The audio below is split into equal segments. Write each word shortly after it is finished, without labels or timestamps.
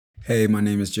Hey, my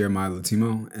name is Jeremiah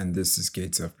Latimo, and this is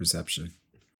Gates of Perception.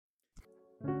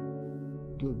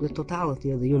 The totality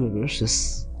of the universe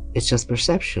is it's just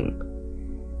perception,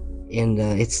 and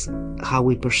it's how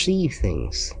we perceive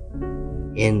things,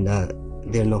 and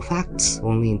there are no facts,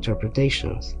 only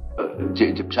interpretations.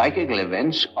 The psychical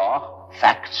events are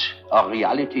facts, are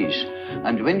realities.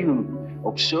 And when you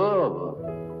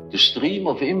observe the stream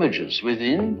of images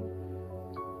within,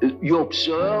 you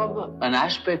observe an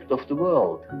aspect of the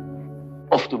world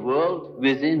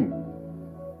within.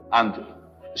 And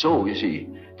so, you see,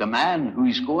 the man who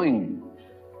is going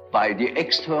by the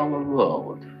external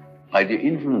world, by the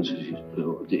influences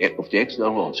of the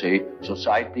external world, say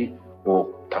society or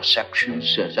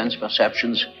perceptions, sense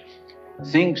perceptions,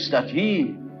 thinks that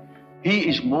he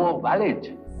is more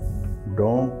valid.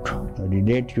 Don't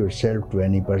relate yourself to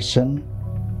any person,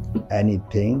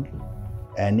 anything,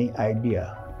 any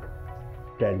idea.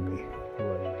 Tell me.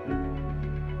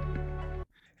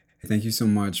 Thank you so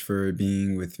much for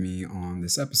being with me on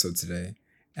this episode today.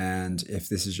 And if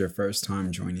this is your first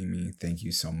time joining me, thank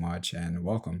you so much and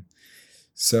welcome.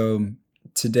 So,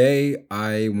 today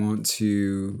I want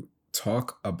to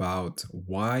talk about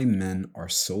why men are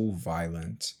so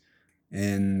violent.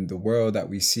 In the world that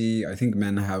we see, I think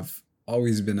men have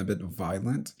always been a bit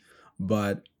violent,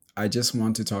 but I just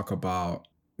want to talk about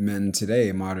men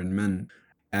today, modern men,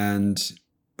 and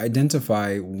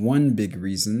identify one big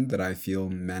reason that I feel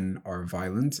men are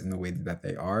violent in the way that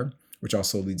they are, which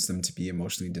also leads them to be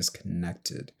emotionally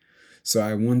disconnected. So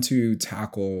I want to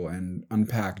tackle and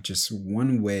unpack just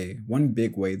one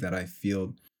big way that I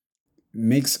feel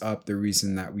makes up the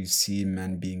reason that we see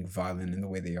men being violent in the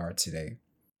way they are today.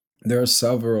 There are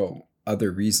several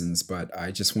other reasons, but I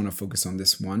just want to focus on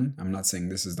this one. I'm not saying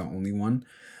this is the only one.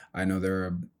 I know there are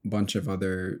a bunch of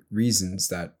other reasons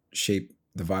that shape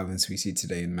the violence we see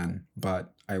today in men,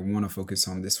 but I want to focus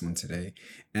on this one today.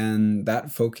 And that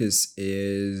focus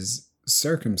is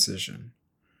circumcision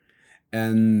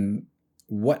and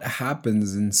what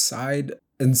happens inside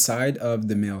of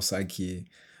the male psyche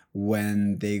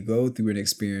when they go through an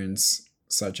experience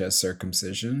such as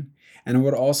circumcision, and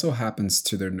what also happens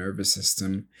to their nervous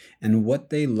system, and what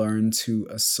they learn to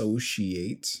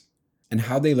associate, and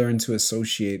how they learn to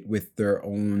associate with their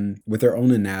own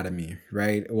anatomy,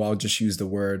 right? Well, I'll just use the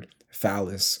word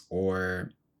phallus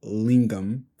or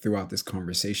lingam throughout this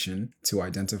conversation to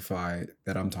identify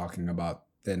that I'm talking about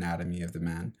the anatomy of the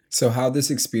man. So how this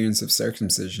experience of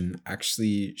circumcision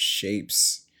actually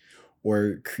shapes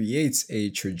or creates a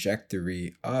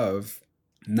trajectory of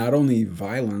not only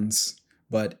violence,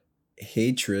 but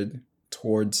hatred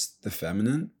towards the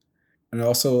feminine and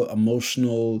also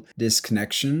emotional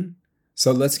disconnection.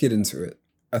 So let's get into it.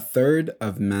 A third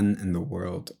of men in the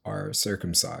world are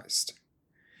circumcised.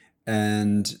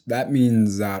 And that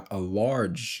means that a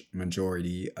large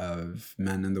majority of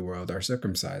men in the world are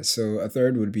circumcised. So a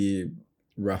third would be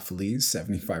roughly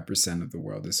 75% of the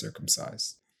world is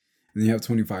circumcised. And you have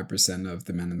 25% of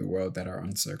the men in the world that are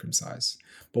uncircumcised.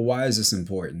 But why is this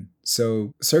important?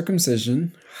 So,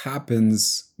 circumcision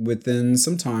happens within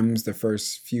sometimes the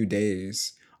first few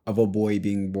days of a boy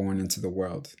being born into the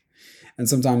world. And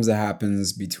sometimes it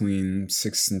happens between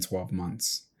 6 and 12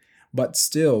 months. But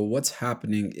still, what's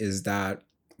happening is that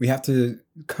we have to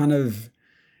kind of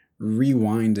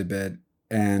rewind a bit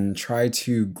and try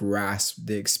to grasp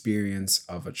the experience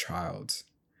of a child.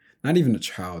 Not even a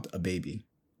child, a baby,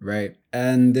 right?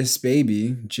 And this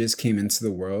baby just came into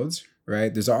the world,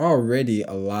 right? There's already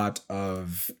a lot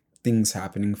of things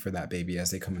happening for that baby as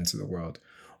they come into the world.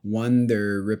 One,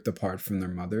 they're ripped apart from their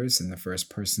mothers, and the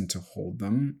first person to hold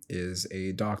them is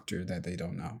a doctor that they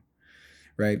don't know,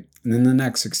 right? And then the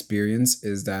next experience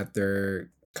is that they're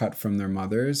cut from their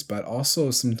mothers, but also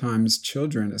sometimes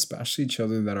children, especially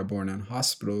children that are born in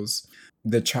hospitals,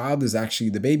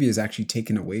 the baby is actually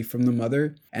taken away from the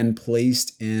mother and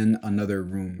placed in another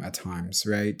room at times,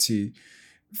 right?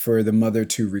 For the mother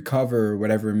to recover or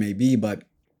whatever it may be. But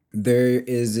there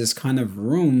is this kind of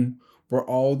room where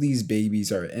all these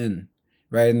babies are in,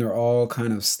 right? And they're all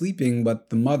kind of sleeping, but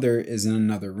the mother is in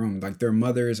another room. Like their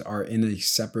mothers are in a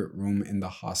separate room in the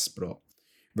hospital,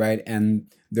 right? And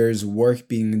there's work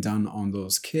being done on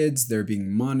those kids. They're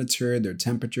being monitored. Their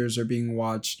temperatures are being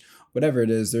watched. Whatever it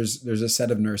is, there's a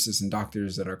set of nurses and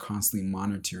doctors that are constantly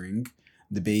monitoring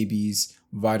the baby's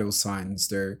vital signs.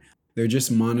 They're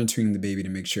just monitoring the baby to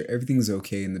make sure everything's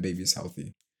okay and the baby's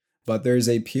healthy. But there's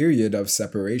a period of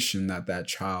separation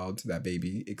that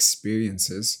baby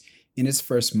experiences in its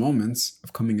first moments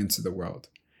of coming into the world,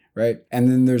 right? And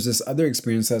then there's this other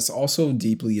experience that's also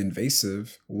deeply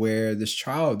invasive where this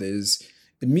child is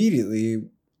immediately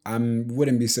I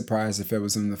wouldn't be surprised if it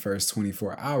was in the first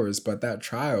 24 hours, but that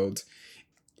child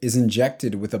is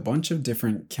injected with a bunch of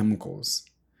different chemicals.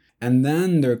 And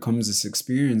then there comes this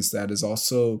experience that is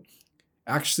also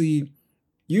actually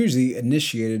usually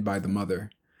initiated by the mother.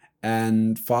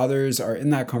 And fathers are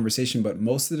in that conversation, but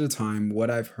most of the time, what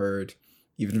I've heard,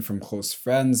 even from close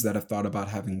friends that have thought about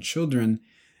having children,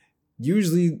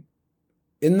 usually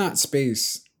in that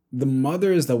space, the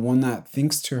mother is the one that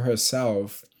thinks to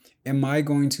herself, am I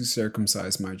going to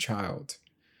circumcise my child?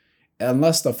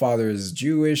 Unless the father is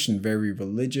Jewish and very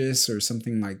religious or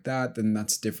something like that, then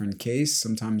that's a different case.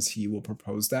 Sometimes he will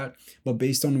propose that. But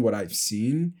based on what I've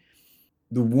seen,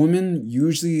 the woman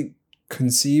usually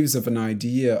conceives of an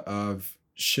idea of,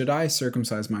 should I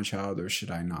circumcise my child or should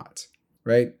I not?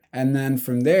 Right? And then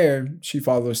from there, she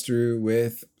follows through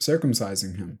with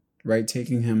circumcising him, right?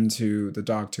 Taking him to the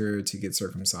doctor to get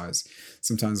circumcised.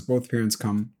 Sometimes both parents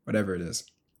come, whatever it is.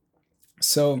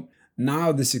 So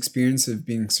now this experience of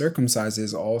being circumcised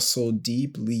is also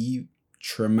deeply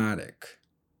traumatic.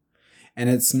 And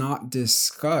it's not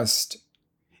discussed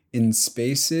in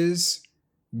spaces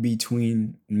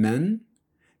between men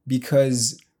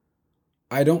because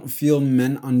I don't feel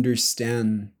men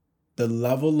understand the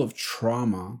level of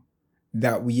trauma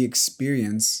that we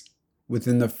experience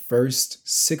within the first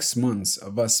 6 months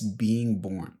of us being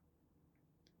born.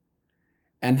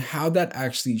 And how that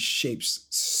actually shapes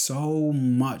so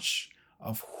much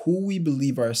of who we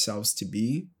believe ourselves to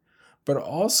be, but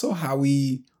also how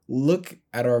we look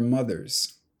at our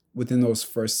mothers within those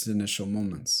first initial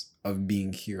moments of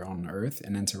being here on earth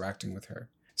and interacting with her.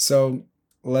 So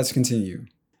let's continue.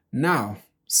 Now,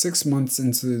 6 months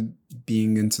into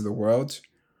being into the world,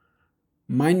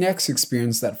 my next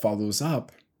experience that follows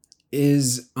up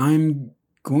is I'm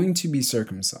going to be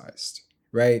circumcised,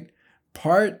 right?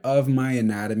 Part of my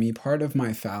anatomy, part of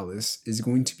my phallus is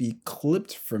going to be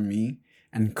clipped from me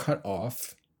and cut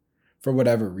off for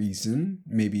whatever reason,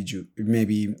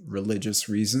 maybe religious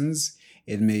reasons.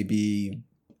 It may be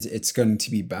it's going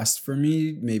to be best for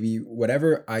me, maybe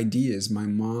whatever ideas my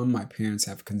mom, my parents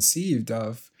have conceived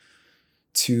of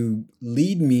to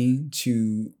lead me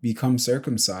to become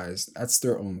circumcised. That's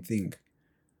their own thing,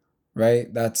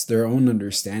 right? That's their own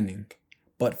understanding.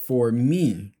 But for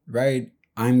me, right,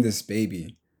 I'm this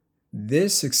baby.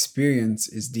 This experience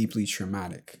is deeply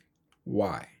traumatic.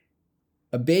 Why?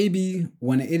 A baby,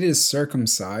 when it is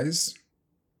circumcised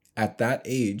at that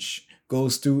age,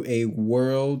 goes through a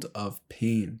world of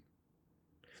pain.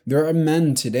 There are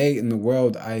men today in the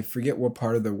world, I forget what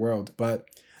part of the world, but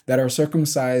that are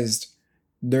circumcised.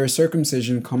 Their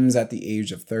circumcision comes at the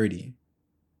age of 30.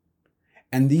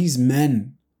 And these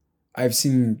men, I've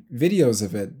seen videos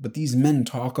of it, but these men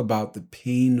talk about the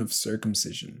pain of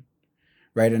circumcision,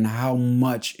 right? And how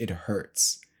much it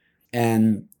hurts.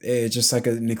 And it's just like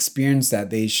an experience that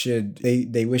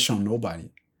they wish on nobody.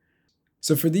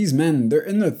 So for these men, they're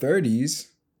in their 30s.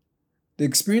 The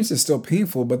experience is still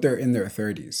painful, but they're in their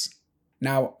 30s.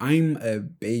 Now, I'm a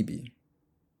baby.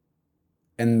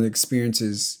 And the experience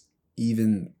is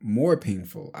even more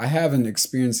painful. I haven't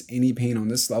experienced any pain on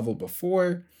this level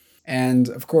before. And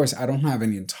of course, I don't have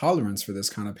any intolerance for this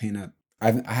kind of pain.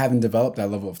 I haven't developed that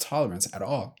level of tolerance at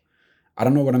all. I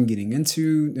don't know what I'm getting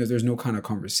into. There's no kind of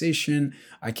conversation.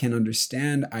 I can't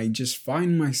understand. I just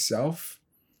find myself,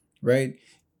 right,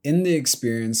 in the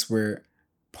experience where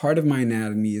part of my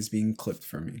anatomy is being clipped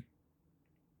from me.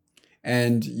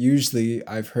 And usually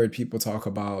I've heard people talk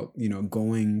about,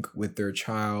 going with their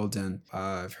child. And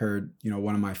I've heard,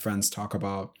 one of my friends talk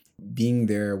about being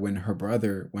there when her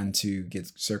brother went to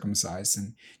get circumcised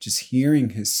and just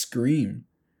hearing his scream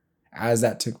as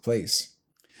that took place.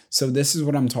 So this is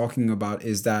what I'm talking about,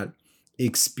 is that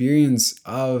experience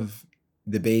of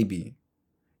the baby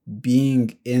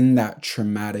being in that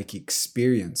traumatic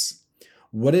experience.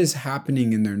 What is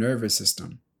happening in their nervous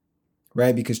system,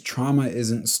 right? Because trauma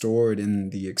isn't stored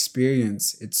in the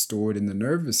experience, it's stored in the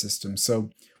nervous system. So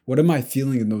what am I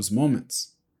feeling in those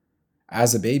moments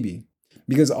as a baby?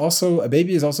 Because also a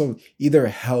baby is also either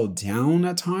held down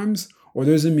at times, or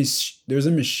there's a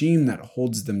machine that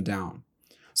holds them down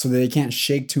so that they can't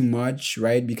shake too much,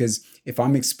 right? Because if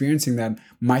I'm experiencing that,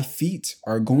 my feet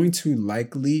are going to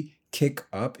likely kick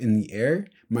up in the air.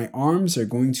 My arms are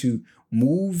going to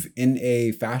move in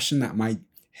a fashion that might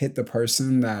hit the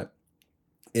person that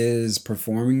is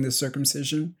performing the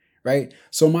circumcision, right?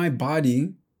 So my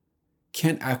body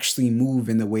can't actually move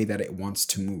in the way that it wants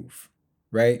to move,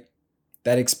 right?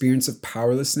 That experience of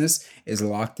powerlessness is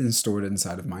locked and stored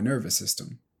inside of my nervous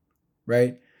system,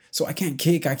 right? So I can't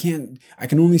kick, I can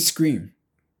only scream,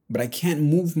 but I can't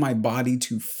move my body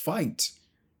to fight,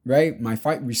 right? My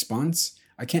fight response,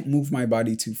 I can't move my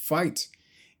body to fight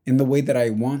in the way that I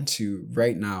want to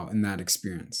right now in that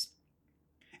experience.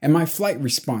 And my flight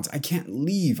response, I can't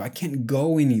leave. I can't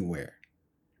go anywhere,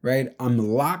 right? I'm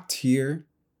locked here.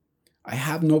 I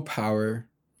have no power.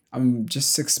 I'm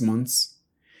just 6 months.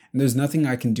 And there's nothing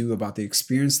I can do about the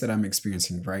experience that I'm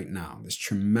experiencing right now, this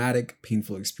traumatic,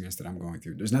 painful experience that I'm going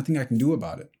through. There's nothing I can do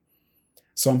about it.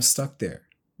 So I'm stuck there,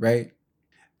 right?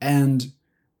 And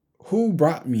who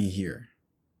brought me here?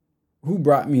 Who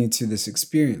brought me to this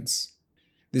experience?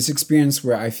 This experience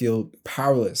where I feel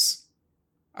powerless.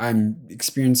 I'm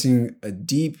experiencing a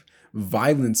deep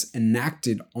violence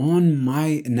enacted on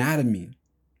my anatomy,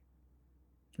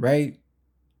 right?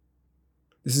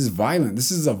 This is violent. This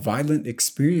is a violent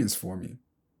experience for me.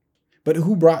 But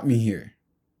who brought me here?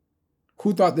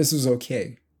 Who thought this was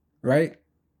okay, right?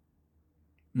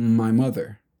 My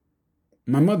mother.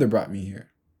 My mother brought me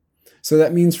here. So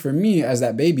that means for me as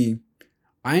that baby,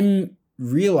 I'm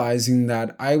realizing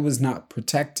that I was not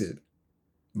protected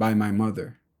by my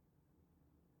mother.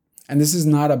 And this is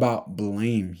not about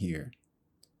blame here.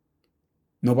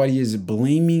 Nobody is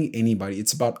blaming anybody.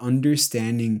 It's about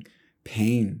understanding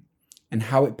pain and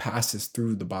how it passes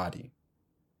through the body.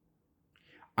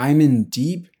 I'm in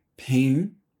deep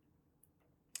pain,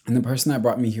 and the person that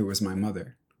brought me here was my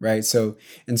mother, right? So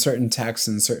in certain texts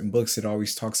and certain books, it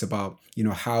always talks about,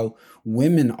 how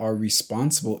women are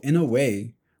responsible in a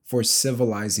way for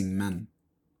civilizing men,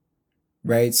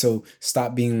 right? So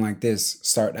stop being like this,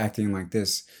 start acting like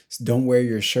this. Don't wear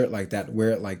your shirt like that,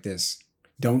 wear it like this.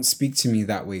 Don't speak to me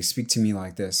that way, speak to me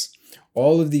like this.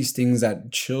 All of these things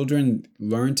that children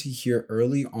learn to hear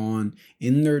early on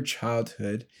in their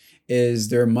childhood is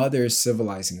their mother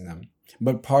civilizing them.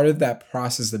 But part of that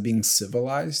process of being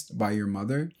civilized by your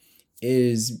mother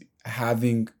is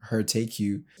having her take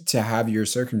you to have your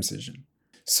circumcision.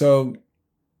 So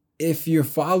if you're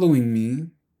following me,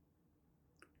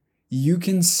 you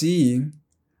can see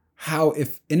how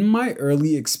if in my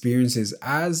early experiences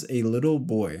as a little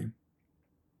boy,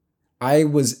 I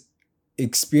was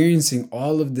experiencing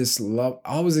all of this love,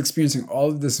 I was experiencing all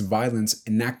of this violence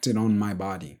enacted on my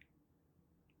body,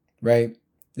 right?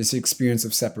 This experience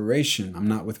of separation. I'm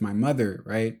not with my mother,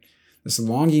 right? This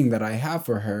longing that I have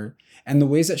for her and the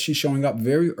ways that she's showing up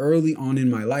very early on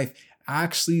in my life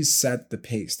actually set the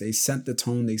pace. They set the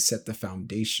tone. They set the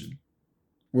foundation.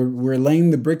 We're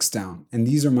laying the bricks down, and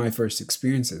these are my first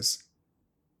experiences.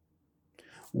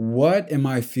 What am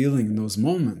I feeling in those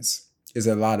moments? Is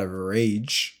a lot of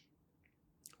rage,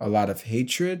 a lot of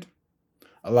hatred,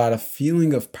 a lot of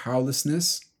feeling of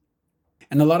powerlessness,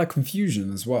 and a lot of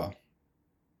confusion as well.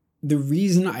 The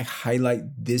reason I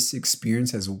highlight this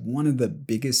experience as one of the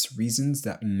biggest reasons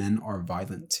that men are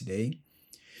violent today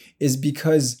is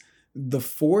because the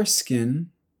foreskin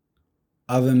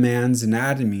of a man's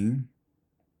anatomy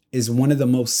is one of the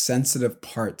most sensitive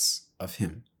parts of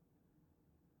him.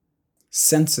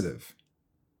 Sensitive.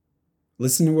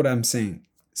 Listen to what I'm saying.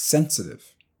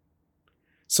 Sensitive.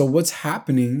 So what's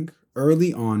happening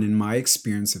early on in my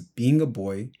experience of being a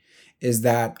boy is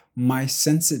that my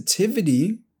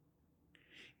sensitivity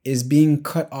is being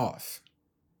cut off,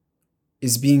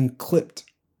 is being clipped.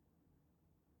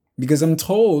 Because I'm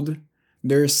told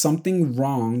there's something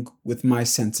wrong with my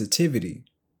sensitivity,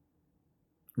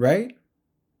 right?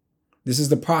 This is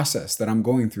the process that I'm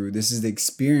going through. This is the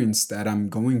experience that I'm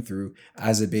going through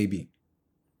as a baby.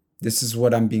 This is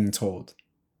what I'm being told.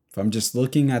 If I'm just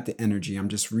looking at the energy, I'm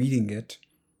just reading it,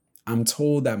 I'm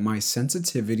told that my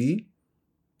sensitivity,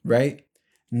 right,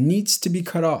 needs to be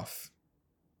cut off.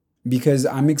 Because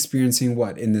I'm experiencing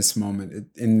what in this moment,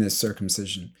 in this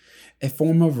circumcision? A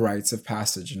form of rites of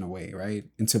passage in a way, right?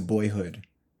 Into boyhood.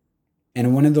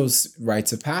 And one of those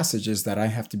rites of passage is that I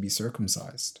have to be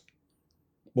circumcised.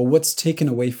 Well, what's taken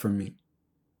away from me?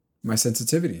 My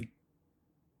sensitivity.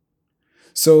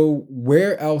 So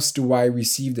where else do I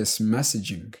receive this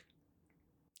messaging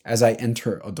as I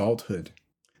enter adulthood?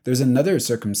 There's another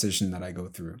circumcision that I go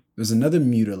through. There's another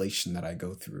mutilation that I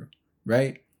go through,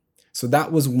 right? So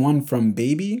that was one from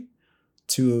baby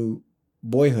to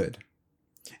boyhood.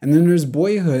 And then there's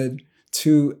boyhood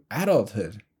to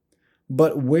adulthood.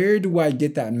 But where do I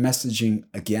get that messaging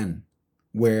again?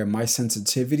 Where my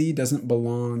sensitivity doesn't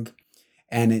belong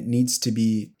and it needs to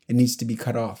be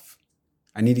cut off.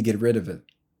 I need to get rid of it.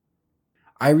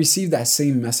 I receive that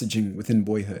same messaging within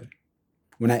boyhood.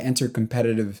 When I enter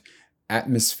competitive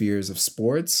atmospheres of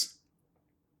sports,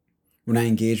 when I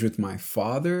engage with my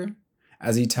father,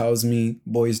 as he tells me,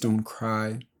 boys don't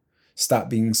cry, stop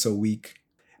being so weak,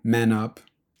 man up.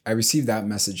 I receive that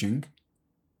messaging,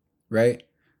 right?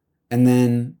 And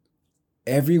then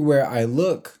everywhere I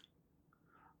look,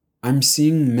 I'm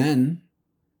seeing men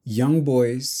young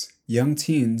boys, young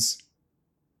teens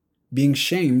being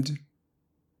shamed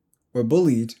or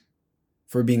bullied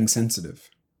for being sensitive.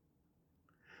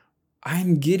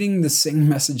 I'm getting the same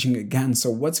messaging again. So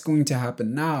what's going to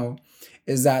happen now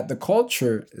is that the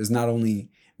culture is not only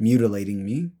mutilating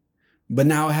me, but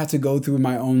now I have to go through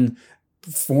my own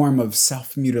form of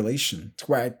self-mutilation to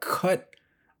where I cut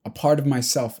a part of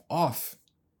myself off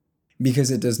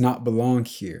because it does not belong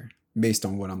here based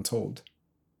on what I'm told.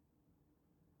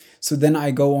 So then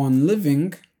I go on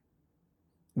living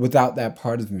without that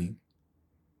part of me.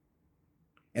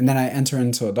 And then I enter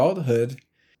into adulthood.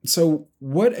 So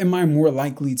what am I more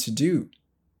likely to do?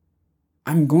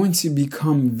 I'm going to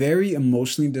become very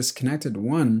emotionally disconnected,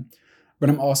 one, but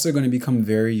I'm also going to become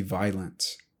very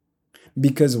violent.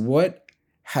 Because what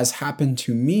has happened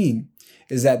to me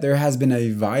is that there has been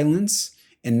a violence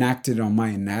enacted on my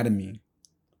anatomy.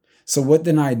 So what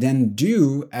then I then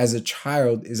do as a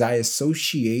child is I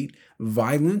associate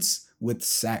violence with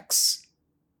sex,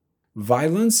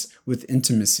 violence with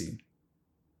intimacy.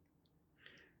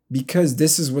 Because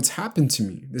this is what's happened to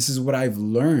me. This is what I've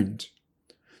learned.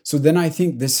 So then I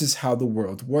think this is how the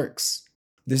world works.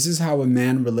 This is how a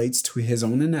man relates to his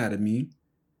own anatomy.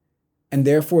 And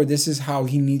therefore, this is how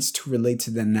he needs to relate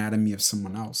to the anatomy of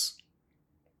someone else.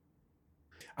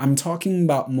 I'm talking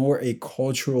about more a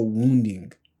cultural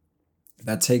wounding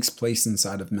that takes place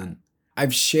inside of men.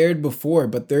 I've shared before,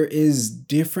 but there is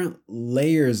different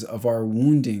layers of our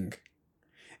wounding.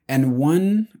 And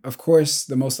one, of course,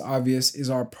 the most obvious is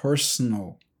our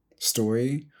personal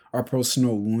story, our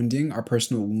personal wounding.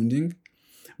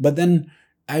 But then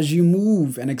as you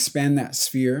move and expand that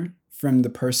sphere from the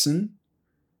person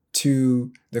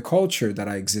to the culture that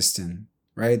I exist in,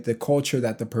 right? The culture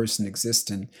that the person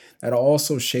exists in, that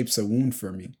also shapes a wound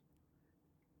for me.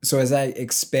 So as I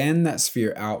expand that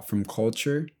sphere out from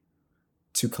culture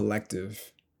to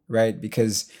collective, right?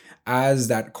 Because as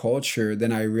that culture,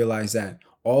 then I realize that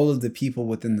all of the people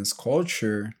within this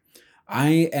culture,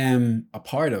 I am a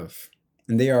part of,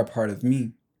 and they are a part of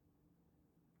me.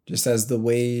 Just as the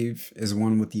wave is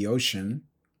one with the ocean,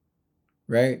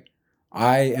 right?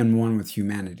 I am one with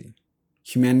humanity.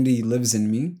 Humanity lives in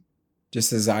me,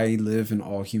 just as I live in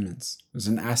all humans. There's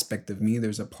an aspect of me,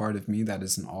 there's a part of me that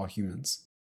is in all humans.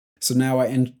 So now I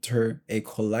enter a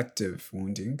collective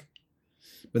wounding.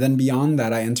 But then beyond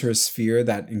that, I enter a sphere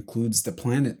that includes the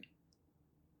planet,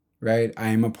 right? I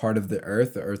am a part of the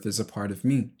earth is a part of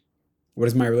me. What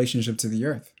is my relationship to the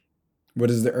earth?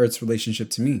 What is the earth's relationship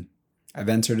to me? I've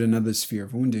entered another sphere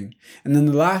of wounding. And then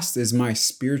the last is my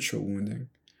spiritual wounding.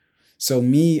 So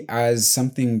me as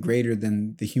something greater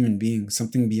than the human being,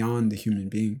 something beyond the human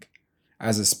being,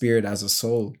 as a spirit, as a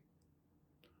soul.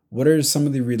 What are some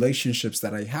of the relationships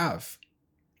that I have,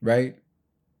 right?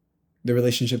 The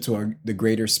relationship to the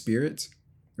greater spirit,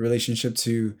 the relationship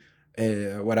to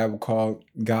what I would call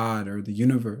God or the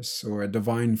universe or a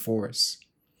divine force.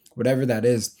 Whatever that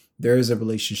is, there is a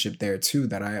relationship there too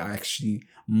that I actually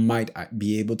might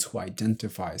be able to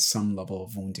identify some level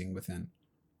of wounding within.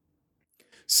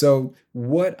 So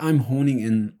what I'm honing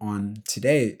in on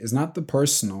today is not the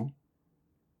personal,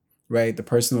 right? The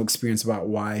personal experience about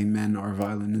why men are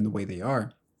violent in the way they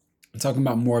are. I'm talking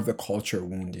about more of the cultural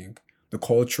wounding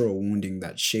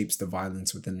that shapes the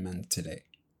violence within men today.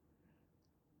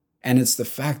 And it's the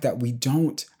fact that we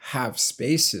don't have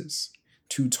spaces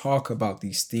to talk about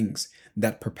these things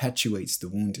that perpetuates the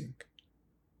wounding.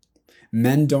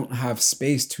 Men don't have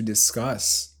space to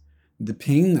discuss the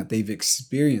pain that they've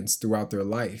experienced throughout their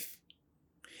life.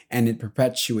 And it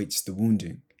perpetuates the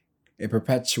wounding. It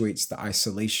perpetuates the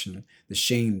isolation, the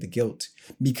shame, the guilt.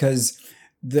 Because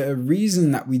the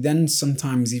reason that we then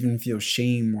sometimes even feel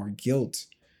shame or guilt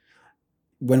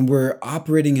when we're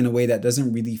operating in a way that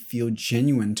doesn't really feel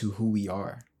genuine to who we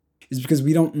are is because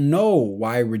we don't know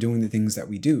why we're doing the things that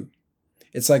we do.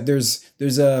 It's like there's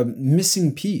a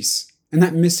missing piece. And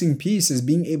that missing piece is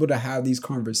being able to have these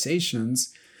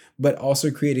conversations, but also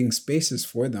creating spaces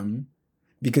for them,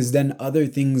 because then other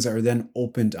things are then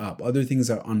opened up. Other things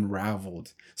are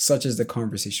unraveled, such as the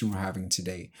conversation we're having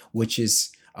today, which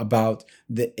is about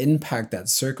the impact that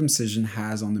circumcision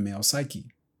has on the male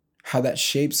psyche, how that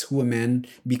shapes who a man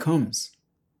becomes.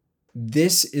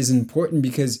 This is important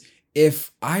because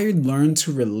if I learn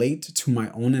to relate to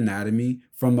my own anatomy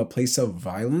from a place of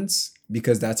violence,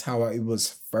 because that's how it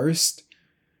was first,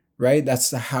 right?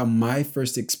 That's how my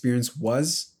first experience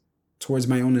was towards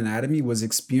my own anatomy, was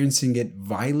experiencing it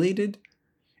violated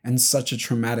in such a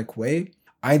traumatic way.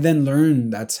 I then learn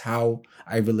that's how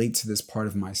I relate to this part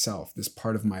of myself, this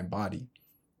part of my body.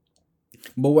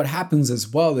 But what happens as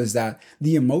well is that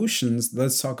the emotions,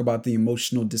 let's talk about the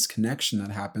emotional disconnection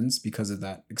that happens because of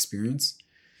that experience.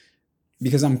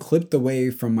 Because I'm clipped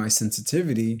away from my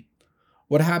sensitivity,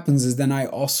 what happens is then I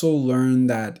also learn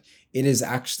that it is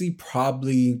actually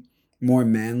probably more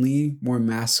manly, more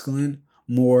masculine,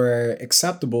 more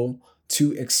acceptable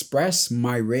to express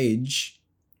my rage,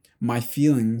 my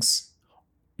feelings,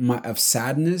 of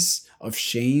sadness, of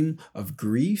shame, of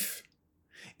grief.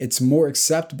 It's more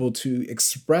acceptable to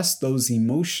express those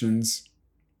emotions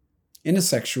in a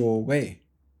sexual way,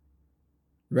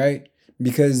 right?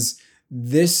 Because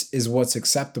this is what's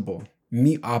acceptable.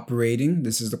 Me operating,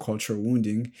 this is the cultural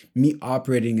wounding, me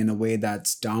operating in a way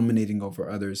that's dominating over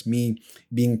others, me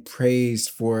being praised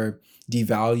for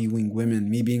devaluing women,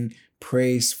 me being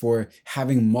praised for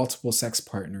having multiple sex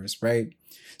partners, right?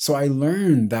 So I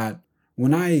learned that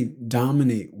when I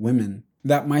dominate women,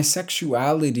 that my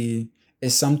sexuality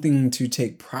is something to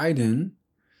take pride in,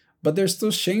 but there's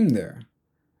still shame there.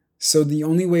 So the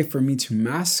only way for me to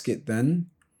mask it then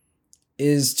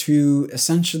is to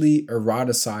essentially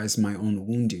eroticize my own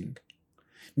wounding,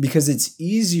 because it's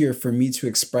easier for me to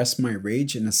express my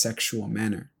rage in a sexual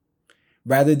manner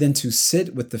rather than to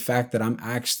sit with the fact that I'm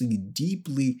actually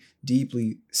deeply,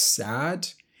 deeply sad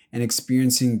and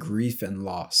experiencing grief and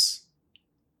loss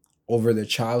over the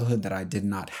childhood that I did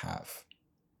not have,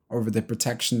 over the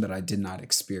protection that I did not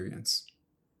experience,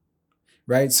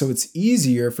 right? So it's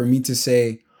easier for me to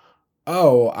say,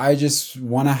 oh, I just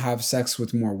want to have sex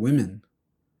with more women,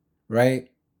 right?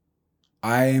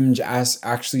 I am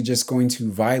actually just going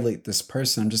to violate this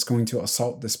person. I'm just going to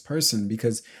assault this person,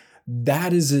 because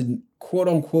that is a quote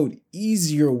unquote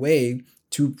easier way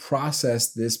to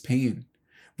process this pain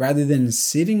rather than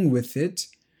sitting with it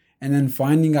and then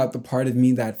finding out the part of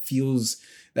me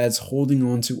that's holding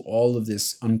on to all of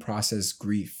this unprocessed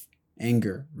grief,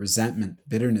 anger, resentment,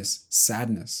 bitterness,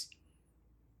 sadness.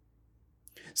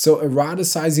 So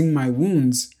eroticizing my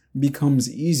wounds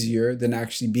becomes easier than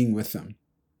actually being with them,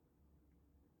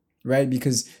 right?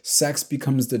 Because sex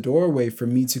becomes the doorway for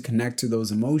me to connect to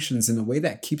those emotions in a way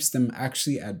that keeps them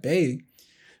actually at bay,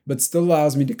 but still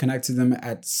allows me to connect to them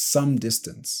at some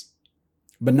distance,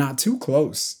 but not too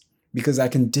close, because I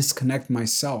can disconnect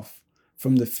myself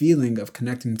from the feeling of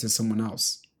connecting to someone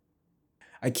else.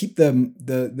 I keep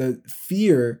the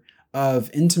fear of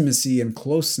intimacy and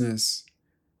closeness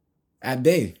at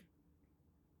bay,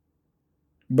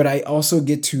 but I also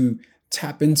get to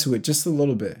tap into it just a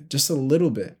little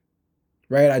bit,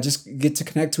 right? I just get to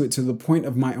connect to it to the point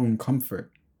of my own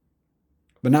comfort,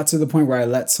 but not to the point where I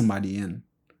let somebody in.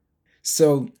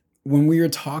 So when we are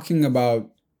talking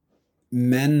about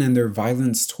men and their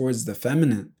violence towards the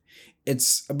feminine,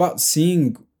 it's about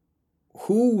seeing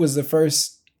who was the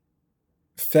first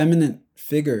feminine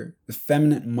figure, the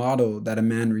feminine model that a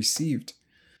man received.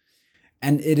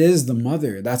 And it is the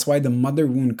mother. That's why the mother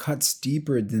wound cuts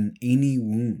deeper than any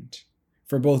wound.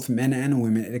 For both men and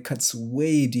women, it cuts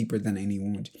way deeper than any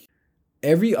wound.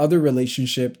 Every other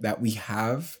relationship that we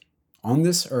have on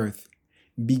this earth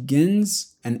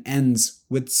begins and ends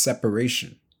with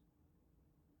separation.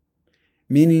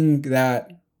 Meaning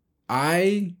that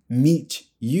I meet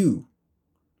you.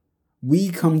 We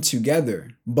come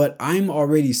together, but I'm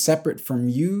already separate from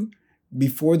you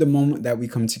before the moment that we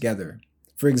come together.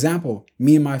 For example,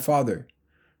 me and my father.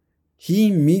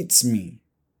 He meets me,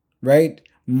 right?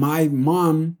 My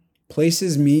mom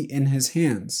places me in his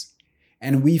hands,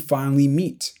 and we finally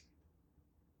meet.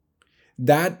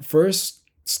 That first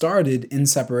started in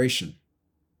separation,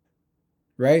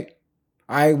 right?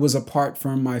 I was apart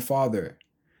from my father.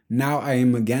 Now I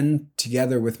am again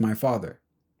together with my father.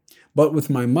 But with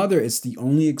my mother, it's the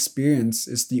only experience,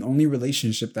 it's the only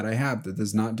relationship that I have that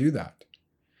does not do that.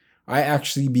 I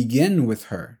actually begin with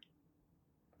her.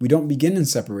 We don't begin in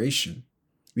separation,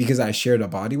 because I shared a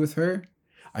body with her.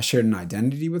 I shared an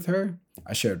identity with her.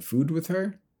 I shared food with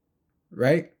her,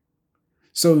 right?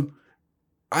 So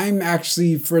I'm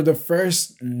actually, for the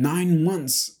first 9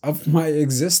 months of my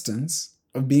existence,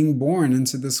 of being born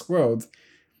into this world,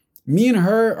 me and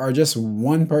her are just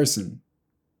one person.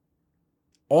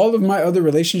 All of my other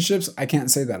relationships, I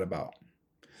can't say that about.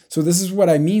 So this is what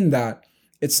I mean, that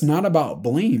it's not about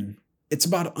blame. It's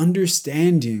about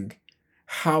understanding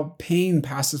how pain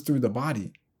passes through the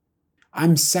body.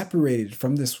 I'm separated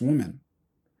from this woman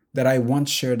that I once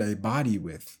shared a body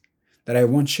with, that I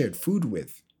once shared food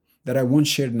with, that I once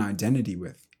shared an identity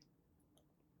with,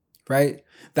 right?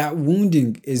 That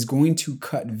wounding is going to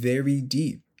cut very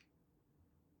deep,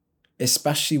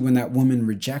 especially when that woman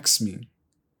rejects me,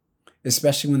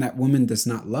 especially when that woman does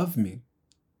not love me,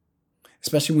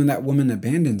 especially when that woman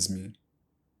abandons me.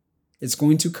 It's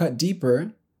going to cut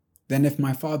deeper than if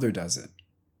my father does it.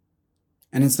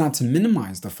 And it's not to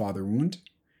minimize the father wound,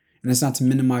 and it's not to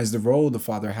minimize the role the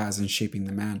father has in shaping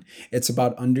the man. It's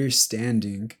about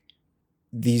understanding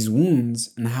these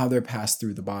wounds and how they're passed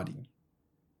through the body.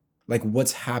 Like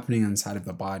what's happening inside of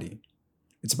the body.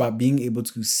 It's about being able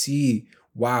to see,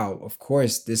 wow, of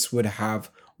course, this would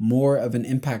have more of an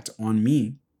impact on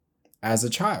me as a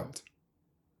child.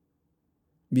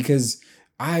 Because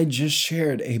I just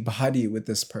shared a body with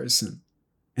this person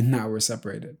and now we're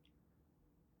separated.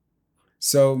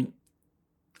 So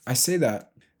I say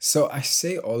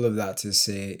all of that to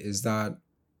say is that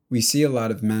we see a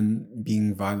lot of men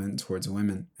being violent towards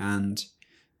women, and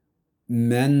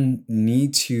men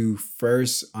need to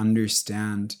first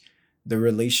understand the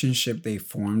relationship they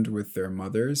formed with their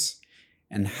mothers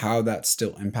and how that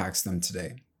still impacts them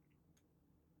today.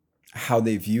 How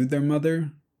they view their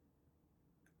mother,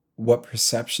 what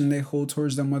perception they hold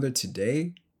towards their mother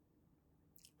today,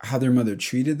 how their mother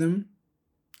treated them,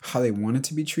 how they wanted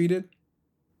to be treated,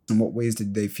 in what ways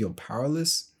did they feel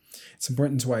powerless. It's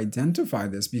important to identify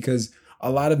this because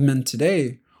a lot of men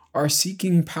today are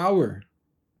seeking power.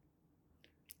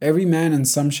 Every man in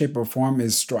some shape or form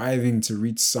is striving to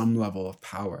reach some level of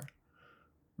power,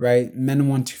 right? Men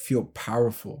want to feel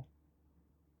powerful.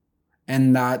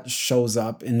 And that shows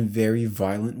up in very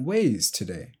violent ways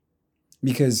today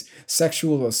because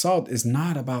sexual assault is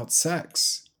not about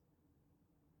sex.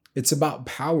 It's about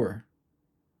power.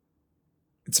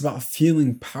 It's about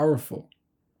feeling powerful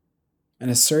and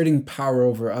asserting power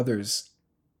over others.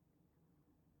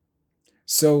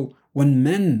 So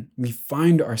when we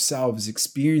find ourselves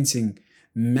experiencing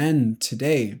men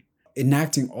today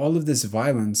enacting all of this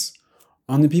violence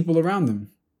on the people around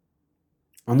them,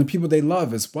 on the people they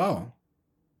love as well.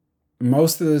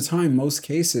 Most of the time, most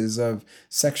cases of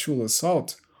sexual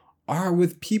assault are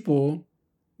with people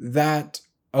that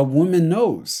a woman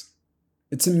knows.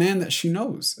 It's a man that she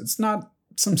knows. It's not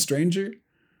some stranger.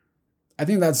 I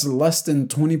think that's less than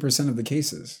 20% of the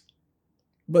cases.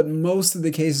 But most of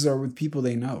the cases are with people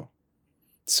they know.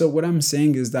 So what I'm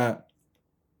saying is that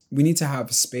we need to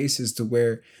have spaces to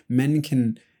where men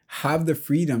can have the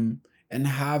freedom and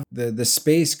have the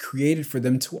space created for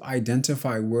them to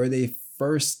identify where they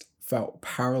first felt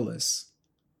powerless.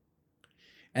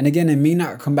 And again, it may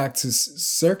not come back to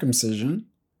circumcision,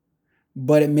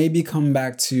 but it maybe come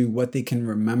back to what they can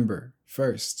remember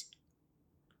first.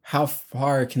 How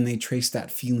far can they trace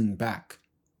that feeling back?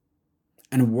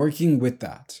 And working with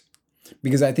that.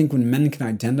 Because I think when men can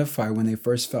identify when they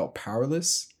first felt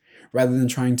powerless, rather than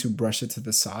trying to brush it to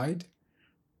the side,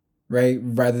 right?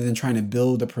 Rather than trying to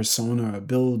build a persona,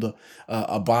 build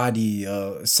a body,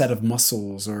 a set of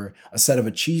muscles, or a set of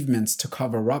achievements to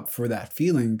cover up for that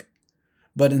feeling,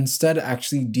 but instead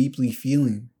actually deeply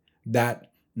feeling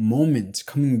that moment,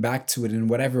 coming back to it in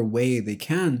whatever way they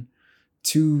can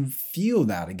to feel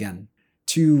that again,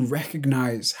 to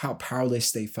recognize how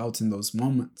powerless they felt in those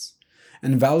moments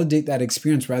and validate that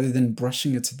experience rather than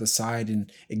brushing it to the side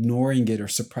and ignoring it or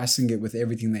suppressing it with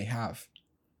everything they have.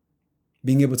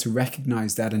 Being able to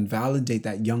recognize that and validate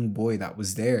that young boy that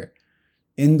was there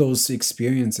in those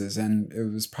experiences. And it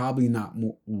was probably not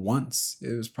once,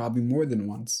 it was probably more than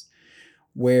once,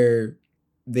 where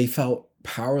they felt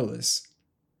powerless.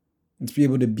 And to be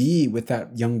able to be with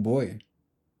that young boy.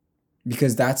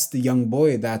 Because that's the young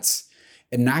boy that's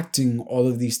enacting all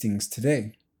of these things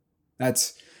today.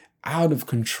 That's out of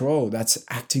control. That's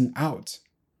acting out.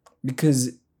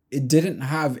 Because it didn't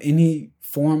have any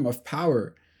form of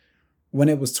power when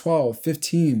it was 12,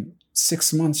 15,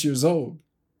 6 months years old.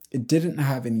 It didn't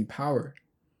have any power.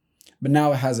 But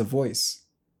now it has a voice.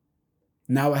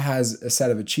 Now it has a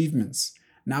set of achievements.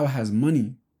 Now it has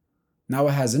money. Now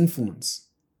it has influence.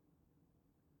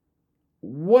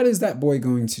 What is that boy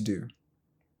going to do?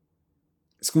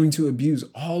 It's going to abuse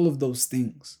all of those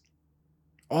things.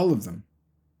 All of them.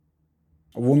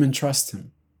 A woman trusts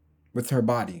him with her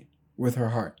body, with her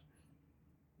heart.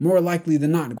 More likely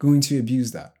than not, going to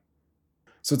abuse that.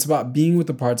 So it's about being with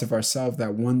the parts of ourselves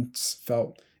that once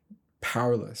felt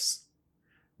powerless.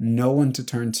 No one to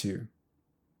turn to.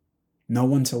 No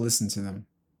one to listen to them.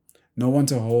 No one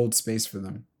to hold space for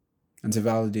them and to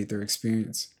validate their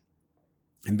experience.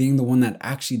 And being the one that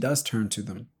actually does turn to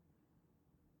them.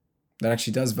 That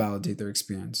actually does validate their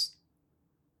experience.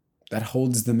 That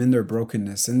holds them in their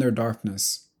brokenness, in their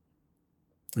darkness.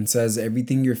 And says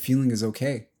everything you're feeling is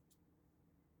okay.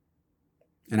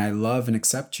 And I love and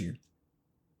accept you.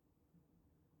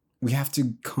 We have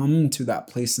to come to that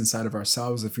place inside of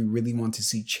ourselves if we really want to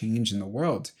see change in the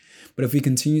world. But if we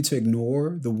continue to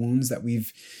ignore the wounds that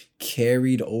we've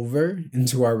carried over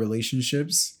into our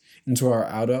relationships, into our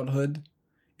adulthood,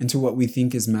 into what we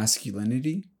think is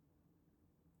masculinity,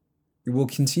 we'll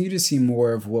continue to see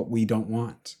more of what we don't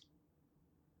want.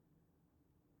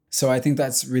 So I think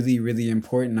that's really, really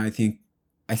important. I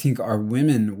think our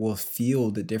women will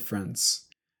feel the difference.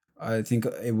 I think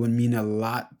it would mean a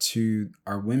lot to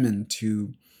our women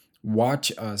to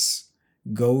watch us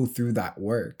go through that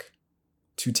work,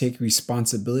 to take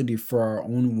responsibility for our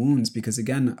own wounds. Because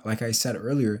again, like I said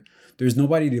earlier, there's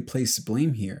nobody to place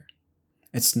blame here.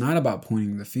 It's not about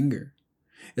pointing the finger.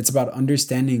 It's about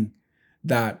understanding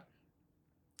that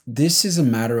this is a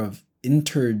matter of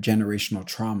intergenerational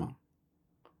trauma.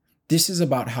 This is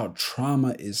about how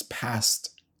trauma is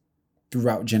passed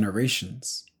throughout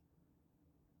generations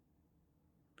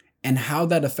and how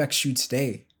that affects you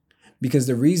today. Because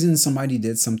the reason somebody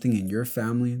did something in your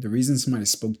family, the reason somebody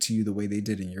spoke to you the way they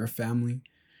did in your family,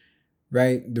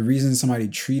 right? The reason somebody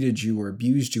treated you or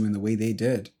abused you in the way they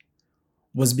did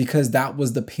was because that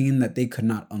was the pain that they could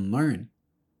not unlearn.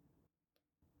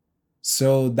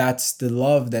 So that's the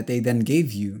love that they then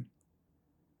gave you.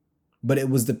 But it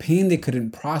was the pain they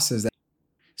couldn't process.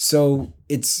 So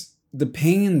it's the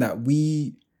pain that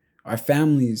we, our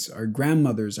families, our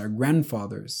grandmothers, our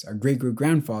grandfathers, our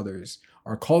great-great-grandfathers,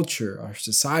 our culture, our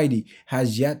society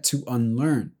has yet to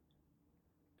unlearn.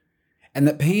 And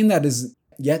the pain that is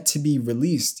yet to be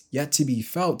released, yet to be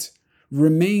felt,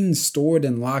 remains stored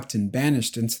and locked and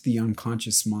banished into the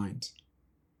unconscious mind.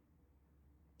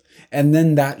 And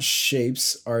then that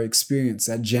shapes our experience,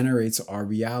 that generates our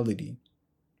reality.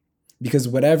 Because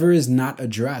whatever is not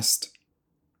addressed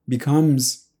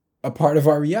becomes a part of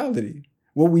our reality.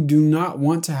 What we do not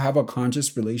want to have a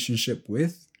conscious relationship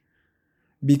with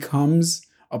becomes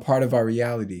a part of our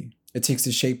reality. It takes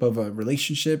the shape of a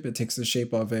relationship. It takes the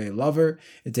shape of a lover.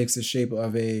 It takes the shape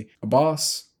of a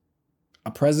boss,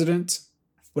 a president,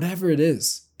 whatever it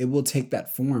is. It will take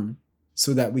that form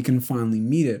so that we can finally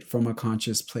meet it from a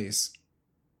conscious place.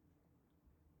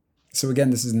 So again,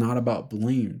 this is not about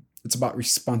blame. It's about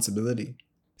responsibility.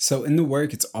 So in the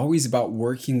work, it's always about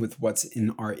working with what's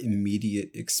in our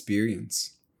immediate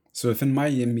experience. So if in my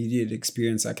immediate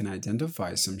experience, I can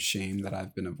identify some shame that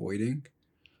I've been avoiding,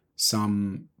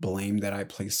 some blame that I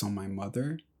place on my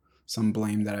mother, some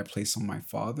blame that I place on my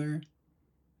father,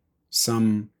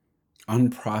 some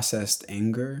unprocessed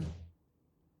anger,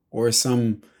 or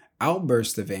some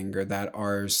outbursts of anger that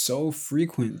are so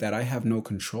frequent that I have no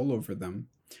control over them.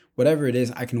 Whatever it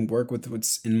is, I can work with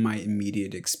what's in my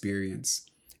immediate experience.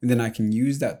 And then I can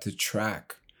use that to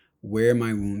track where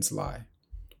my wounds lie,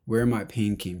 where my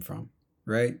pain came from,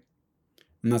 right?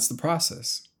 And that's the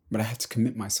process. But I have to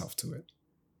commit myself to it.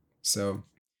 So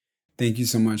thank you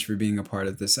so much for being a part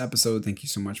of this episode. Thank you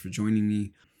so much for joining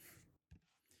me.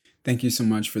 Thank you so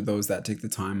much for those that take the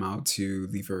time out to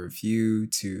leave a review,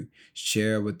 to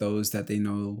share with those that they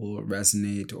know will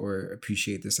resonate or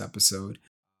appreciate this episode.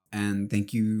 And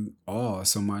thank you all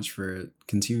so much for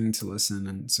continuing to listen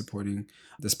and supporting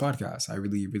this podcast. I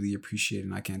really, really appreciate it,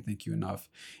 and I can't thank you enough.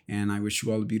 And I wish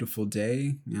you all a beautiful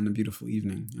day and a beautiful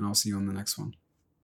evening, and I'll see you on the next one.